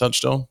we haven't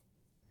touched on?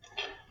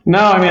 No,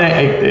 I mean,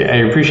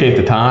 I appreciate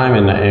the time,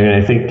 and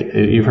I think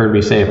you've heard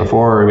me say it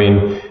before. I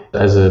mean,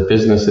 as a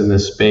business in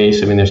this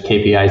space, I mean, there's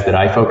KPIs that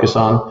I focus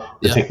on.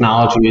 The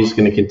technology is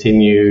going to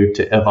continue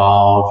to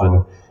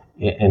evolve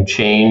and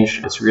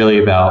change. It's really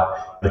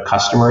about the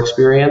customer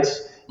experience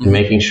and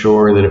making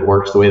sure that it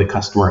works the way the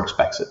customer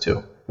expects it to.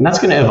 And that's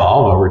going to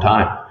evolve over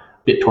time.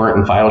 BitTorrent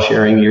and file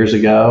sharing years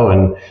ago.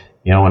 And,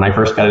 when I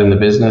first got in the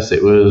business,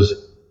 it was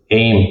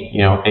AIM,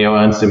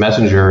 AOL Instant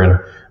Messenger. And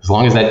as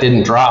long as that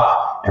didn't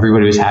drop,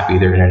 everybody was happy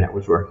their internet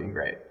was working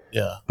great.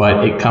 Yeah.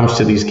 But it comes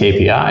to these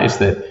KPIs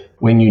that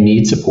when you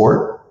need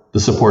support, the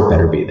support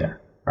better be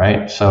there,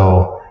 right?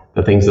 So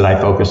the things that I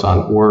focus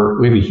on,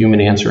 we have a human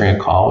answering a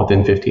call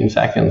within 15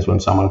 seconds when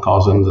someone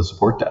calls into the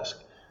support desk.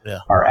 Yeah.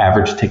 Our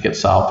average ticket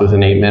solved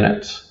within 8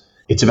 minutes.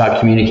 It's about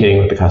communicating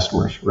with the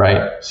customers,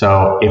 right?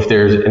 So if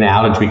there's an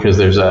outage because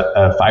there's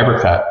a fiber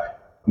cut,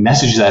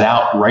 message that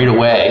out right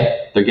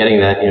away. They're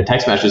getting that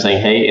text message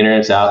saying, hey,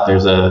 internet's out,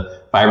 there's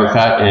a fiber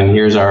cut, and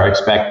here's our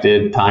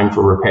expected time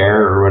for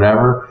repair or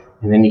whatever.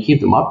 And then you keep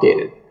them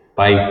updated.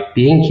 By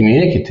being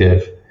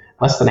communicative,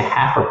 less than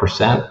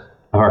 0.5%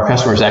 of our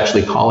customers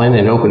actually call in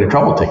and open a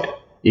trouble ticket,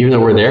 even though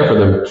we're there for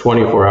them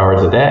 24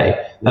 hours a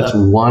day. That's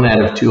 1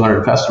 out of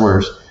 200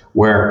 customers,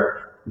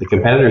 where the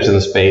competitors in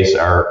the space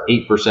are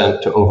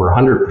 8% to over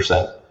 100%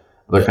 of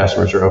their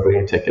customers are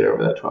opening a ticket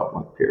over that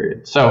 12-month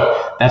period.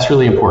 So that's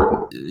really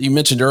important. You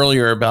mentioned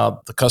earlier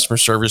about the customer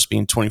service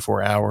being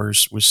 24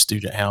 hours with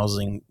student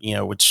housing,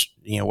 which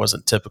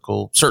wasn't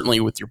typical, certainly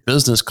with your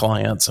business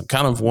clients. I'm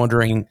kind of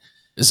wondering,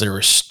 is there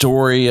a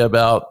story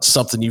about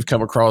something you've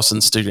come across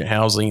in student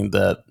housing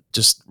that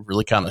just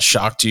really kind of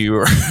shocked you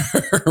or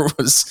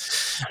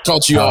was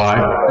caught you off?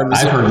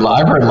 I've heard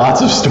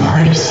lots of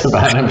stories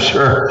about it, I'm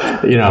sure.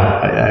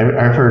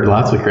 I've heard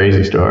lots of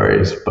crazy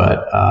stories,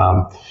 but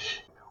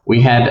we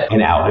had an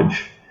outage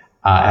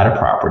at a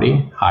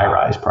property,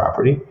 high-rise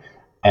property,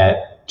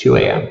 at 2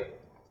 a.m.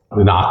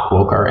 The knock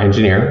woke our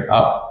engineer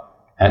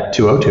up at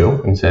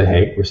 2:02 and said,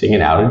 hey, we're seeing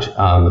an outage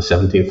on the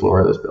 17th floor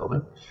of this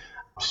building.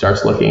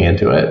 Starts looking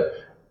into it,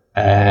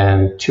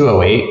 and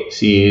 2:08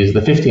 sees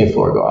the 15th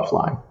floor go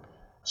offline.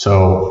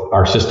 So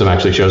our system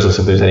actually shows us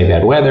if there's any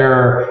bad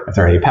weather, if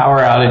there are any power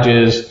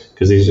outages,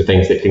 because these are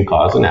things that can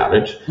cause an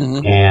outage.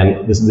 Mm-hmm.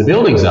 And the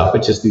building's up,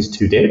 it's just these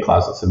 2 data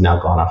closets have now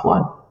gone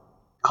offline.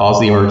 Calls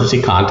the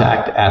emergency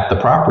contact at the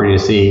property to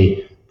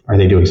see, are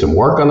they doing some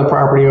work on the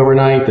property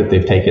overnight, that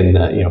they've taken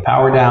the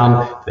power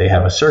down? Do they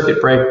have a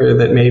circuit breaker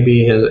that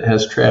maybe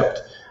has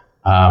tripped?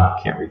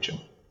 Can't reach them.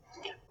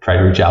 Try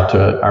to reach out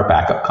to our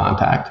backup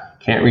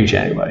contact. Can't reach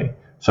anybody.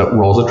 So it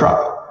rolls a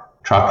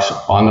truck. Truck's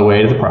on the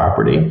way to the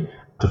property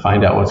to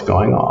find out what's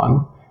going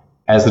on.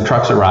 As the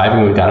truck's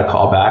arriving, we've got a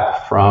call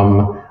back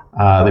from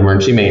the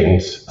emergency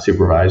maintenance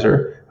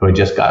supervisor who had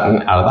just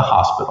gotten out of the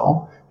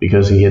hospital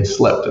because he had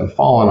slipped and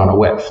fallen on a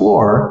wet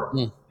floor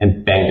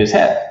and banged his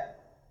head.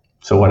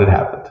 So what had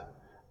happened?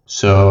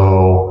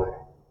 So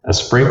a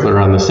sprinkler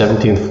on the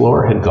 17th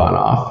floor had gone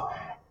off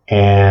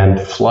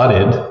and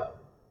flooded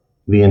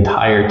the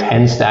entire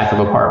 10 stack of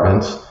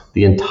apartments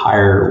the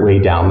entire way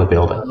down the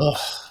building. Ugh.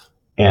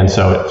 And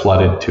so it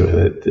flooded to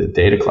the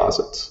data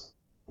closets.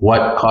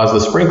 What caused the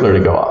sprinkler to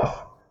go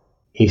off?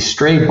 A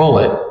stray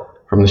bullet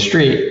from the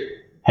street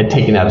had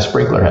taken out a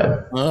sprinkler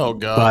head. Oh,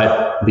 God.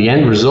 But the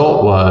end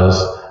result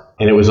was,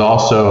 and it was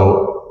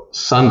also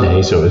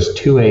Sunday, so it was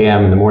 2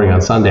 a.m. in the morning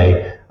on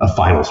Sunday of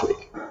finals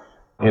week.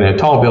 In a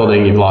tall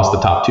building, you've lost the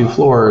top 2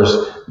 floors,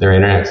 their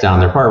internet's down in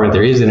their apartment,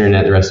 there is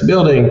internet in the rest of the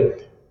building,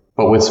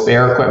 but with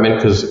spare equipment,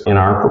 because in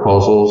our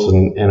proposals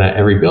and in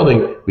every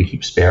building, we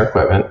keep spare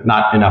equipment,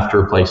 not enough to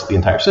replace the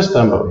entire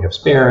system, but we have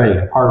spare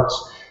and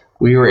parts.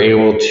 We were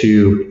able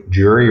to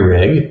jury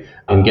rig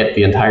and get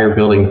the entire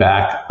building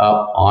back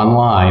up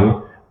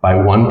online by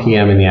 1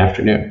 p.m. in the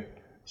afternoon.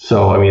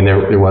 So, I mean,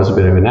 there was a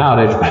bit of an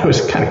outage, but it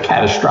was kind of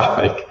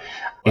catastrophic.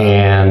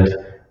 And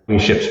we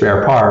shipped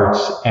spare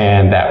parts,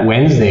 and that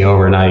Wednesday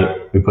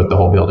overnight, we put the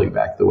whole building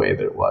back the way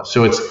that it was.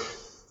 So it's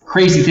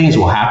crazy things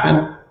will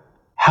happen.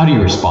 How do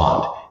you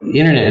respond? The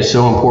internet is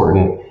so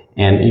important.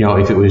 And,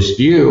 if it was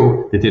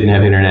you that didn't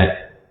have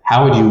internet,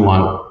 how would you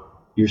want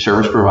your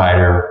service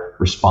provider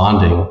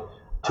responding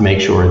to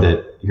make sure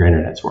that your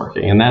internet's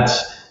working? And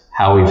that's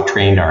how we've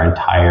trained our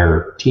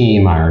entire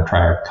team, our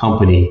entire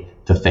company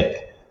to think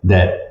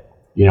that,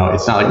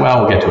 it's not like,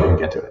 well, we'll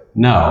get to it.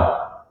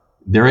 No,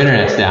 their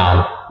internet's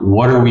down.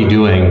 What are we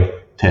doing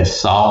to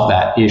solve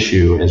that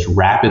issue as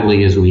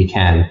rapidly as we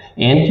can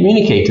and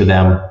communicate to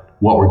them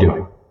what we're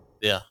doing?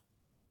 Yeah.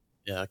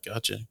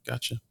 Gotcha.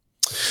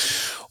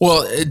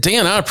 Well,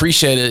 Dan, I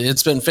appreciate it.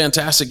 It's been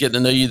fantastic getting to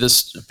know you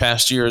this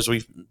past year as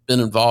we've been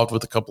involved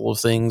with a couple of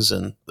things,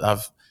 and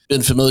I've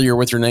been familiar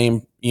with your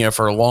name,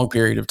 for a long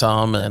period of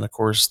time, and of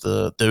course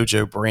the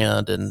Dojo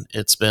brand, and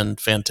it's been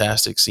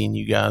fantastic seeing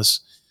you guys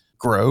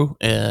grow.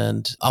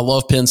 And I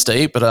love Penn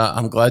State, but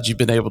I'm glad you've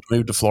been able to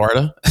move to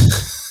Florida.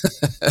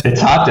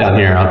 It's hot down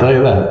here, I'll tell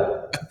you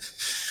that.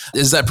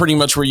 Is that pretty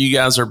much where you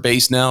guys are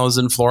based now, is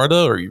in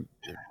Florida, or are you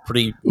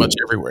pretty much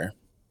everywhere?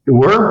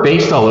 We're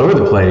based all over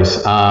the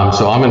place.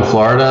 So I'm in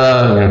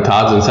Florida,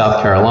 Todd's in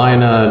South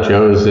Carolina,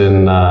 Joe's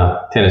in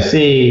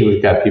Tennessee.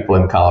 We've got people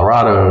in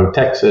Colorado,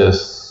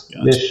 Texas,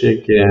 gotcha.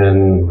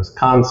 Michigan,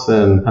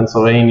 Wisconsin,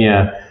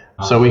 Pennsylvania.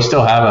 So we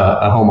still have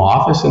a home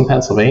office in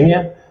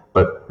Pennsylvania,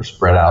 but we're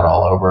spread out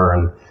all over.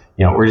 And,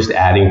 we're just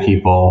adding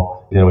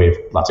people. We have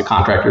lots of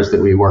contractors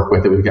that we work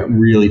with that we've got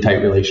really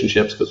tight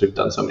relationships because we've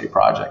done so many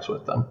projects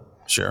with them.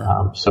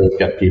 Sure. So we've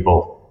got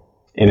people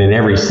and in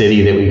every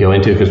city that we go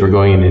into, because we're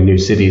going into new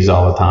cities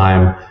all the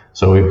time.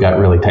 So we've got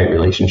really tight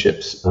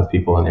relationships with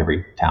people in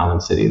every town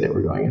and city that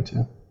we're going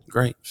into.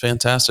 Great.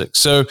 Fantastic.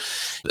 So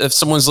if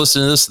someone's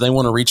listening to this, they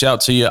want to reach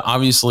out to you,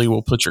 obviously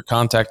we'll put your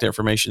contact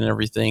information and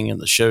everything in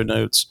the show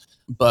notes,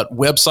 but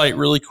website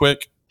really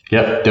quick.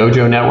 Yep.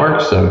 Dojo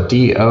Networks. So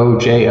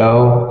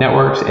DOJO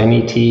Networks,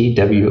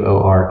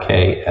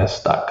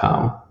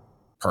 NETWORKS.com.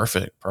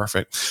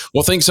 Perfect.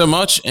 Well, thanks so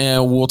much.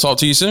 And we'll talk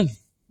to you soon.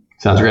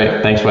 Sounds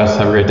great. Thanks, Wes.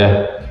 Have a great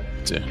day.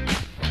 You too.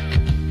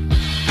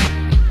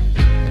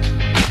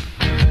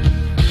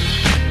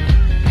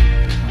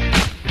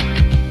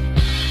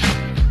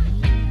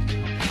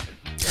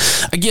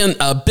 Again,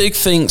 big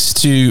thanks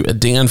to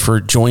Dan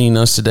for joining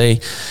us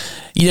today.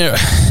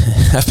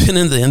 I've been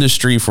in the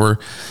industry for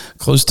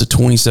close to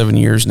 27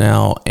 years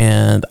now,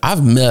 and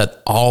I've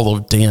met all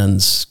of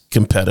Dan's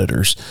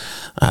competitors.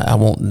 I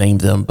won't name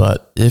them,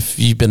 but if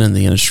you've been in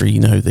the industry, you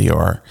know who they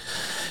are.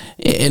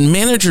 And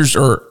managers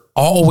are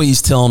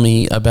always tell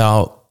me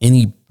about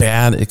any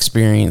bad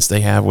experience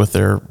they have with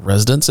their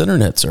residents'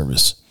 internet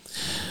service.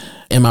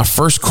 And my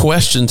first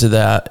question to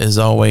that is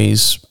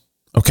always,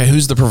 okay,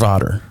 who's the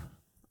provider?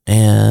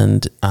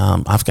 And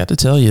I've got to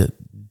tell you,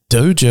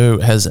 Dojo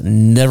has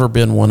never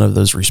been one of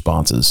those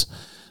responses.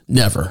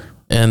 Never.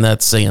 And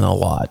that's saying a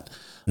lot.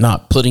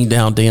 Not putting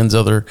down Dan's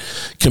other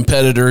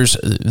competitors.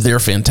 They're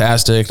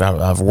fantastic.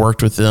 I've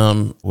worked with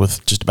them,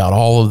 with just about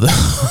all of them,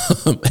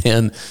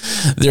 and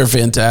they're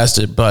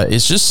fantastic. But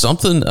it's just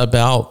something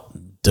about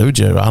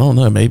Dojo. I don't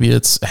know. Maybe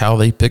it's how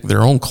they pick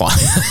their own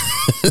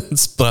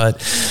clients.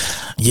 But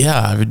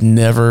yeah, I've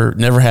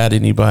never had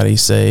anybody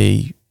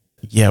say,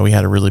 yeah, we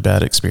had a really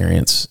bad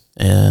experience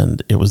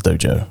and it was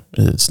Dojo.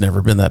 It's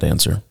never been that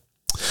answer.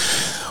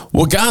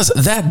 Well, guys,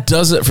 that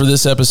does it for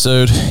this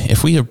episode.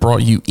 If we have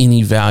brought you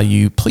any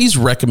value, please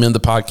recommend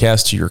the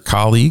podcast to your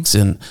colleagues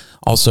and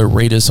also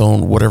rate us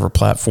on whatever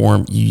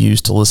platform you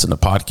use to listen to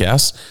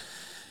podcasts.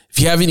 If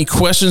you have any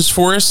questions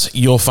for us,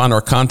 you'll find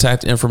our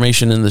contact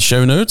information in the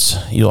show notes.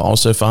 You'll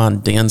also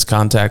find Dan's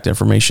contact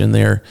information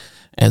there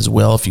as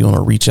well if you want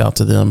to reach out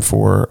to them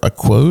for a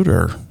quote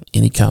or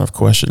any kind of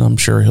question. I'm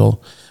sure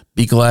he'll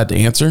be glad to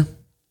answer.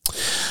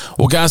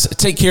 Well, guys,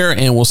 take care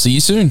and we'll see you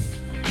soon.